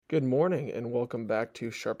Good morning and welcome back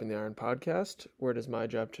to Sharpen the Iron podcast, where it is my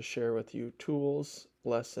job to share with you tools,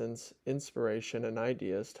 lessons, inspiration, and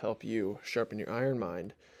ideas to help you sharpen your iron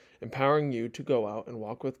mind, empowering you to go out and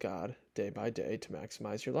walk with God day by day to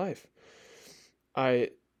maximize your life. I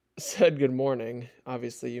said good morning.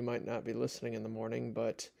 Obviously, you might not be listening in the morning,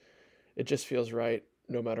 but it just feels right,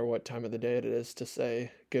 no matter what time of the day it is, to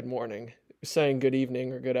say good morning. Saying good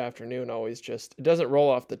evening or good afternoon it doesn't roll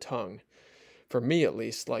off the tongue. For me, at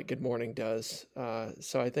least, like good morning does.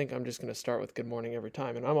 So I think I'm just going to start with good morning every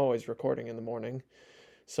time. And I'm always recording in the morning.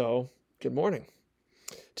 So good morning.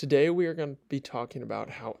 Today we are going to be talking about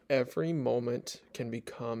how every moment can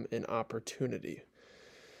become an opportunity.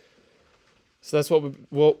 So that's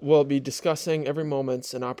what we'll be discussing. Every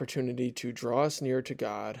moment's an opportunity to draw us near to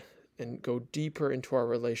God and go deeper into our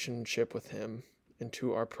relationship with Him,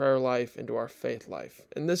 into our prayer life, into our faith life.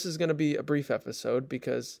 And this is going to be a brief episode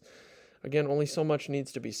because, again, only so much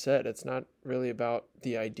needs to be said. It's not really about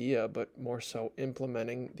the idea, but more so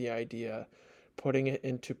implementing the idea, putting it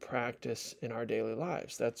into practice in our daily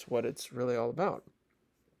lives. That's what it's really all about.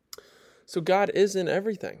 So God is in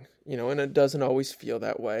everything, and it doesn't always feel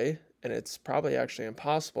that way. And it's probably actually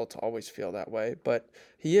impossible to always feel that way, but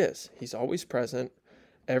He is. He's always present,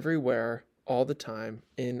 everywhere, all the time,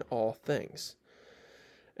 in all things.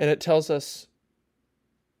 And it tells us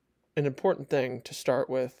an important thing to start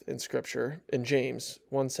with in Scripture. In James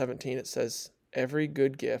 1:17, it says, "Every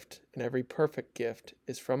good gift and every perfect gift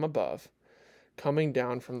is from above, coming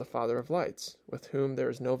down from the Father of lights, with whom there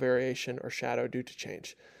is no variation or shadow due to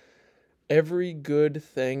change." Every good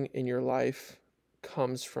thing in your life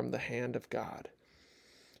comes from the hand of God.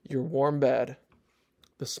 Your warm bed,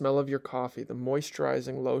 the smell of your coffee, the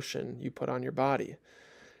moisturizing lotion you put on your body,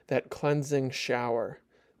 that cleansing shower,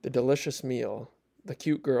 the delicious meal, the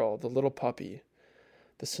cute girl, the little puppy,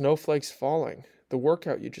 the snowflakes falling, the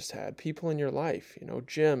workout you just had, people in your life,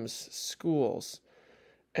 gyms, schools.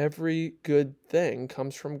 Every good thing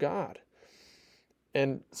comes from God.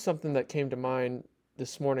 And something that came to mind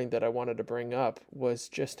this morning that I wanted to bring up was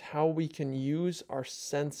just how we can use our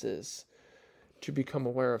senses to become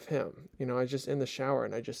aware of Him. I was just in the shower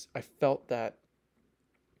and I felt that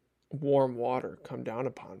warm water come down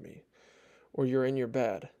upon me. Or you're in your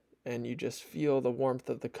bed and you just feel the warmth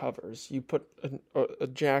of the covers. You put a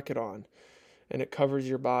jacket on and it covers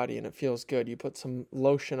your body and it feels good. You put some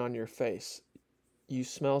lotion on your face. You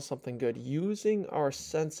smell something good. Using our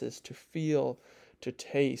senses to feel, to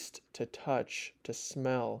taste, to touch, to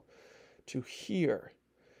smell, to hear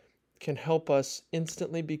can help us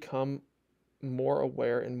instantly become more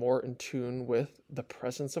aware and more in tune with the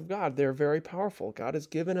presence of God. They're very powerful. God has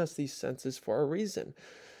given us these senses for a reason,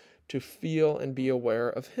 to feel and be aware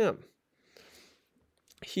of Him.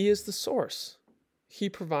 He is the source. He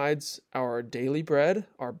provides our daily bread,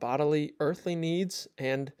 our bodily, earthly needs,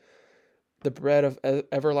 and the bread of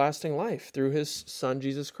everlasting life through His Son,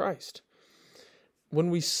 Jesus Christ. When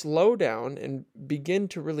we slow down and begin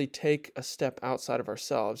to really take a step outside of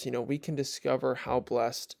ourselves, we can discover how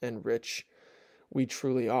blessed and rich we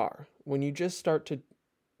truly are. When you just start to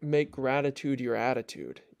make gratitude your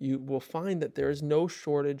attitude, you will find that there is no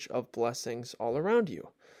shortage of blessings all around you.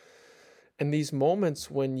 And these moments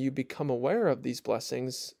when you become aware of these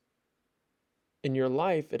blessings in your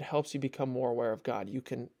life, it helps you become more aware of God. You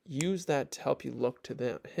can use that to help you look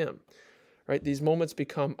to Him, right? These moments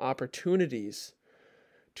become opportunities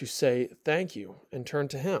to say thank you and turn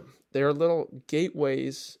to Him. They are little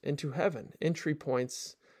gateways into heaven, entry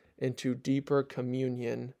points into deeper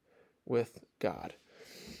communion with God.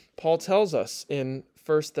 Paul tells us in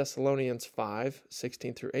 1 Thessalonians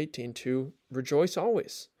 5:16-18 to rejoice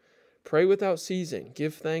always, pray without ceasing,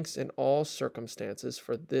 give thanks in all circumstances,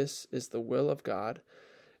 for this is the will of God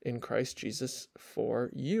in Christ Jesus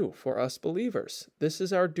for you, for us believers. This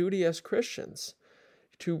is our duty as Christians,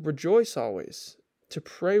 to rejoice always, to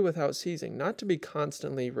pray without ceasing, not to be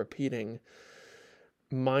constantly repeating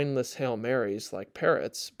mindless Hail Marys like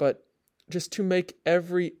parrots, but just to make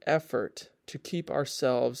every effort to keep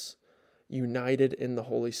ourselves united in the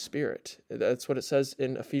Holy Spirit. That's what it says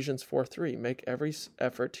in Ephesians 4:3. Make every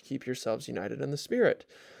effort to keep yourselves united in the Spirit,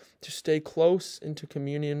 to stay close into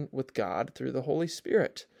communion with God through the Holy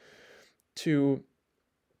Spirit, to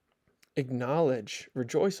acknowledge,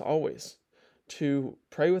 rejoice always, to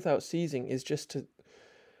pray without ceasing is just to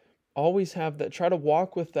always have that, try to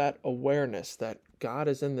walk with that awareness that God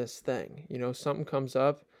is in this thing. Something comes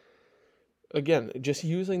up. Again, just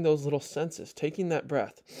using those little senses, taking that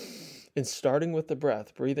breath and starting with the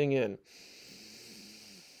breath, breathing in.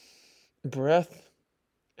 Breath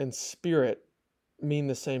and spirit mean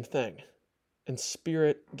the same thing. And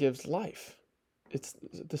spirit gives life. it's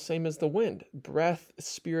the same as the wind. Breath,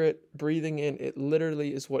 spirit, breathing in, it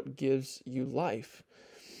literally is what gives you life.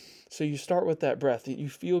 So you start with that breath. You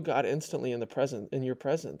feel God instantly in your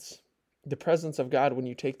presence. The presence of God when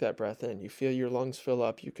you take that breath in. You feel your lungs fill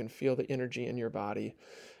up. You can feel the energy in your body.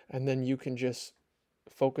 And then you can just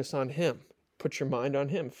focus on Him. Put your mind on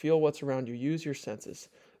Him. Feel what's around you. Use your senses.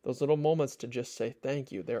 Those little moments to just say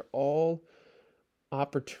thank you. They're all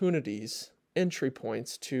opportunities, entry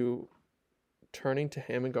points to turning to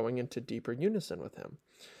Him and going into deeper unison with Him.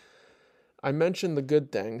 I mentioned the good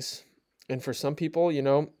things. And for some people,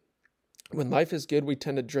 when life is good, we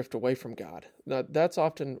tend to drift away from God. Now, that's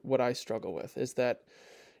often what I struggle with, is that,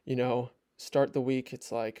 start the week.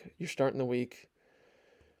 It's like you're starting the week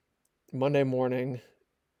Monday morning,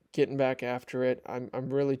 getting back after it. I'm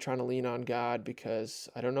really trying to lean on God because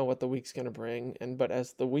I don't know what the week's going to bring. But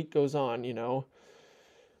as the week goes on,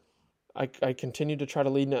 I continue to try to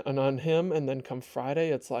lean on Him, and then come Friday,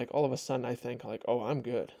 it's like all of a sudden I think like, oh, I'm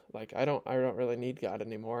good. Like I don't really need God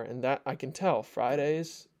anymore, and that I can tell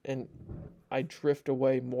Fridays, and I drift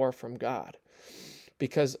away more from God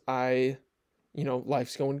because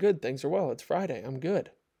life's going good, things are well. It's Friday, I'm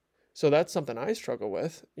good. So that's something I struggle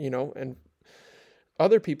with, and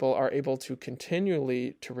other people are able to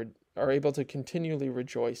continually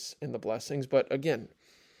rejoice in the blessings, but again,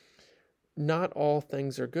 not all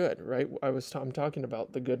things are good, right? I'm talking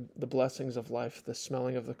about the blessings of life, the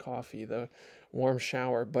smelling of the coffee, the warm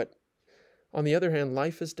shower. But on the other hand,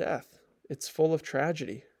 life is death. It's full of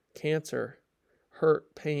tragedy, cancer,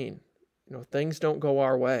 hurt, pain. Things don't go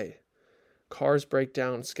our way. Cars break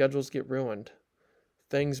down, schedules get ruined,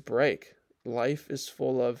 things break. Life is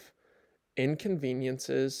full of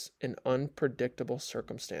inconveniences and unpredictable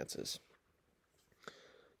circumstances.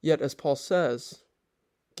 Yet, as Paul says,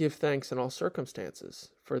 give thanks in all circumstances,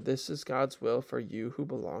 for this is God's will for you who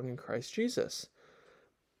belong in Christ Jesus.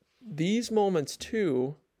 These moments,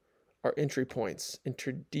 too, are entry points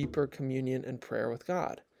into deeper communion and prayer with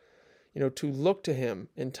God. To look to Him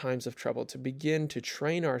in times of trouble, to begin to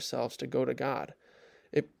train ourselves to go to God.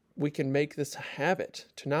 We can make this a habit,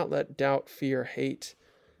 to not let doubt, fear, hate,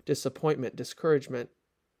 disappointment, discouragement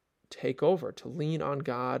take over, to lean on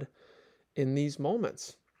God in these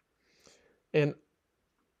moments. And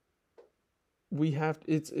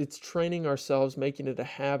it's training ourselves, making it a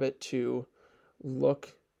habit to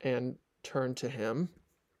look and turn to Him.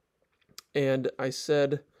 And I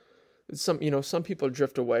said, some people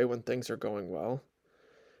drift away when things are going well,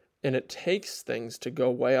 and it takes things to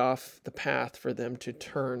go way off the path for them to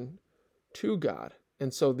turn to God.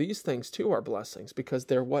 And so these things too are blessings because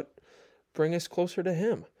they're what bring us closer to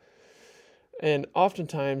Him. And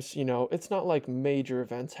oftentimes, it's not like major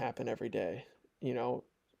events happen every day.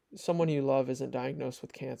 Someone you love isn't diagnosed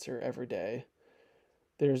with cancer every day.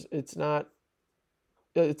 It's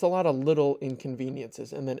a lot of little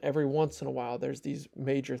inconveniences. And then every once in a while, there's these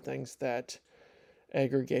major things that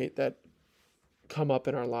aggregate, that come up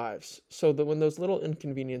in our lives. So that when those little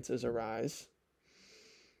inconveniences arise,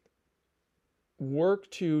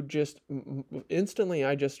 work to just instantly,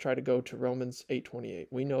 I just try to go to Romans 8:28.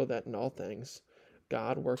 We know that in all things,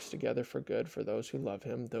 God works together for good for those who love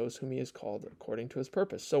Him, those whom He has called according to His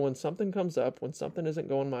purpose. So when something comes up, when something isn't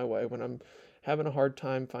going my way, when I'm having a hard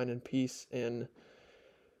time finding peace in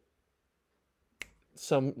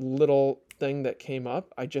some little thing that came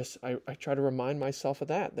up, I try to remind myself of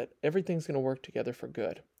that everything's going to work together for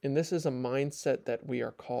good. And this is a mindset that we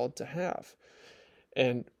are called to have.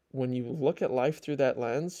 And when you look at life through that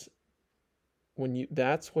lens,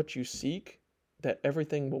 that's what you seek, that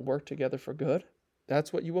everything will work together for good,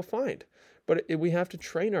 that's what you will find. But we have to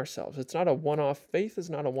train ourselves. It's not a one-off. Faith is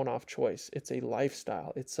not a one-off choice. It's a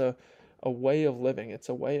lifestyle. It's a way of living. It's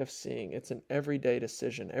a way of seeing. It's an everyday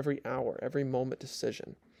decision, every hour, every moment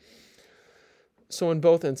decision. So in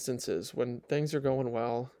both instances, when things are going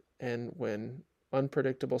well and when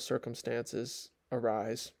unpredictable circumstances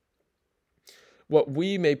arise, what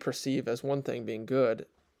we may perceive as one thing being good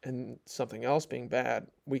and something else being bad,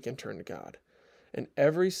 we can turn to God. And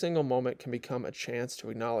every single moment can become a chance to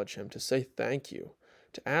acknowledge Him, to say thank you,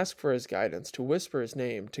 to ask for His guidance, to whisper His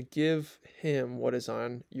name, to give Him what is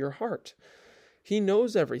on your heart. He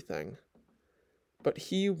knows everything, but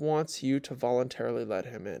He wants you to voluntarily let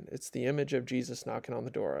Him in. It's the image of Jesus knocking on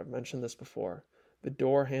the door. I've mentioned this before. The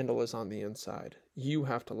door handle is on the inside. You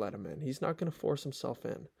have to let Him in. He's not going to force Himself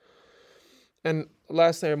in. And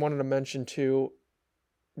lastly, I wanted to mention too,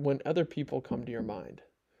 when other people come to your mind,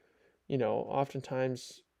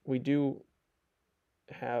 oftentimes we do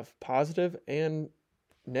have positive and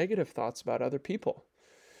negative thoughts about other people.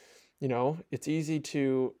 It's easy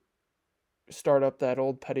to start up that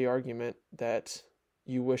old petty argument that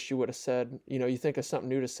you wish you would have said. You think of something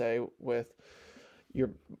new to say with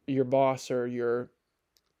your boss or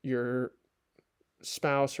your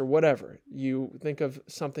spouse or whatever. You think of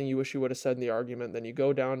something you wish you would have said in the argument, then you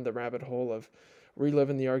go down the rabbit hole of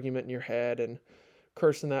reliving the argument in your head and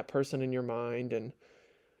cursing that person in your mind and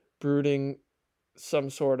brooding some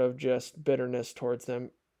sort of just bitterness towards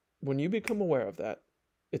them. When you become aware of that,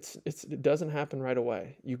 it doesn't happen right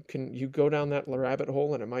away. You go down that rabbit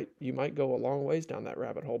hole, and you might go a long ways down that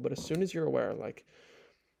rabbit hole, but as soon as you're aware, like,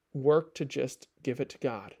 work to just give it to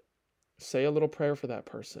God. Say a little prayer for that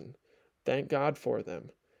person. Thank God for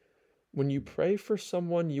them. When you pray for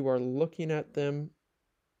someone, you are looking at them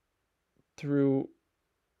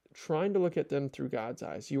trying to look at them through God's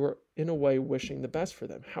eyes. You are, in a way, wishing the best for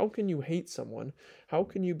them. How can you hate someone? How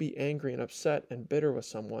can you be angry and upset and bitter with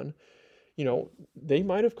someone? They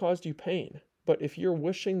might have caused you pain, but if you're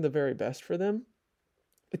wishing the very best for them,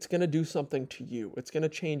 it's going to do something to you. It's going to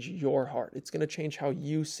change your heart. It's going to change how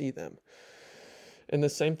you see them. And the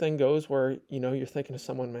same thing goes where, you're thinking of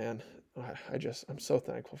someone, man, I'm so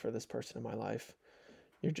thankful for this person in my life.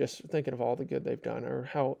 You're just thinking of all the good they've done or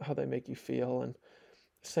how they make you feel, and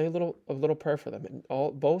say a little prayer for them. In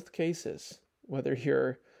both cases, whether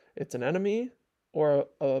it's an enemy or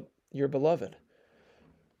your beloved,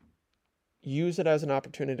 use it as an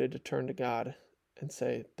opportunity to turn to God and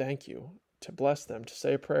say thank you, to bless them, to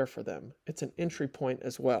say a prayer for them. It's an entry point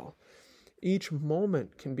as well. Each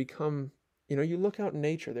moment can become, you look out in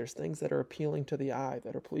nature, there's things that are appealing to the eye,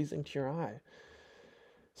 that are pleasing to your eye.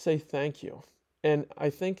 Say thank you. And I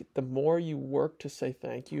think the more you work to say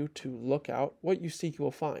thank you, to look out, what you seek you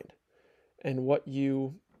will find. And what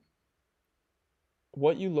you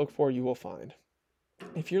look for, you will find.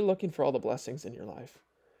 If you're looking for all the blessings in your life,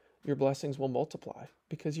 your blessings will multiply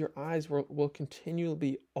because your eyes will continually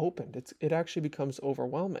be opened. It actually becomes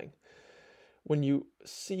overwhelming when you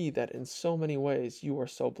see that in so many ways you are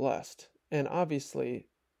so blessed. And obviously,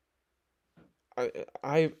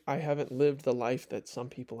 I haven't lived the life that some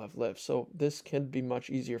people have lived, so this can be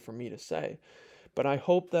much easier for me to say. But I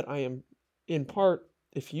hope that I am, in part,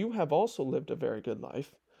 if you have also lived a very good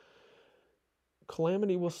life,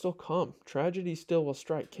 calamity will still come. Tragedy still will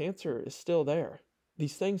strike. Cancer is still there.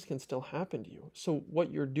 These things can still happen to you. So what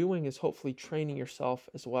you're doing is hopefully training yourself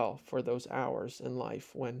as well for those hours in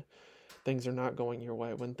life when things are not going your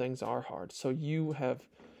way, when things are hard. So you have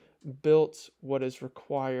built what is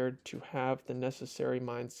required to have the necessary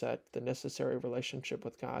mindset, the necessary relationship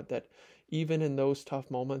with God, that even in those tough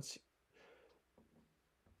moments,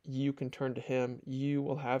 you can turn to Him. You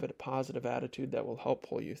will have a positive attitude that will help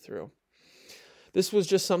pull you through. This was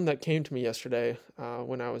just something that came to me yesterday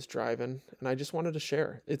when I was driving, and I just wanted to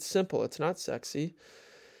share. It's simple. It's not sexy.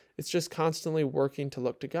 It's just constantly working to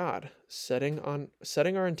look to God, setting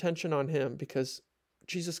our intention on Him, because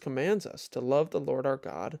Jesus commands us to love the Lord our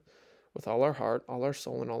God with all our heart, all our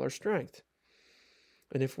soul, and all our strength.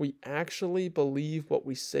 And if we actually believe what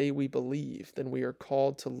we say we believe, then we are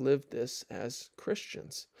called to live this as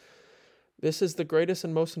Christians. This is the greatest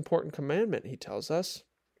and most important commandment, He tells us.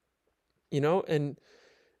 And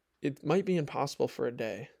it might be impossible for a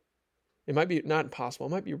day. It might be not impossible.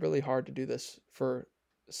 It might be really hard to do this for,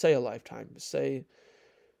 say, a lifetime, say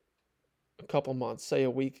a couple months, say a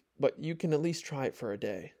week, but you can at least try it for a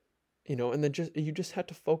day, and then you just have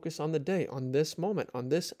to focus on the day, on this moment, on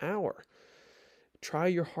this hour. Try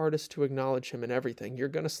your hardest to acknowledge Him in everything. You're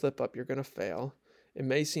going to slip up. You're going to fail. It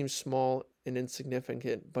may seem small and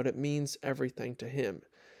insignificant, but it means everything to Him,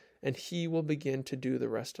 and He will begin to do the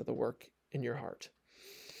rest of the work in your heart.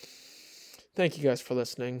 Thank you guys for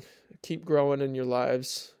listening. Keep growing in your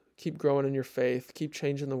lives. Keep growing in your faith. Keep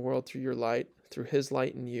changing the world through your light, through His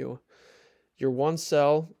light in you. You're one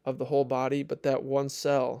cell of the whole body, but that one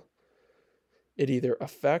cell, it either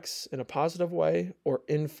affects in a positive way or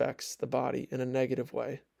infects the body in a negative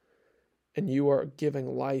way. And you are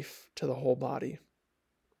giving life to the whole body.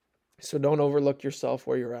 So don't overlook yourself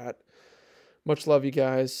where you're at. Much love, you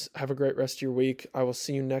guys. Have a great rest of your week. I will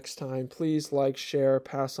see you next time. Please like, share,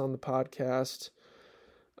 pass on the podcast.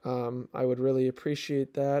 I would really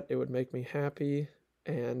appreciate that. It would make me happy.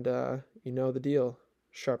 And you know the deal.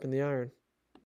 Sharpen the iron.